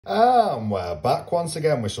And we're back once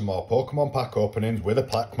again with some more Pokemon pack openings with a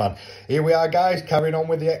Pac-Man. Here we are, guys, carrying on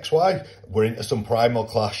with the XY. We're into some Primal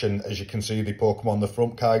Clash, and as you can see, the Pokemon on the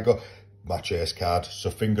front card got my chase card. So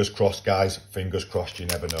fingers crossed, guys, fingers crossed, you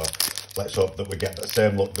never know. Let's hope that we get the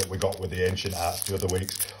same look that we got with the Ancient Arts the other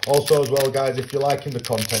weeks. Also as well, guys, if you're liking the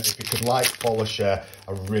content, if you could like, follow, share,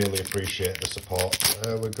 I really appreciate the support.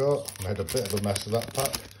 There we go. Made a bit of a mess of that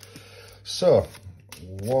pack. So,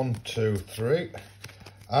 1, 2, 3...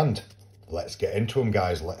 and let's get into them,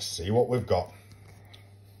 guys. Let's see what we've got.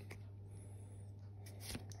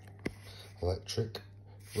 Electric,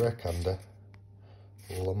 Raikanda,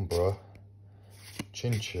 Lumbro,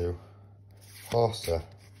 Chinchou, Horsa,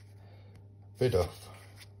 Bidoof,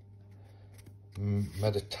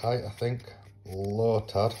 Meditite, I think,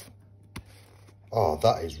 Lotad. Oh,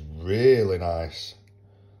 that is really nice.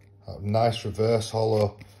 Nice reverse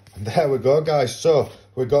holo. And there we go, guys. So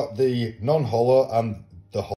we got the non-holo and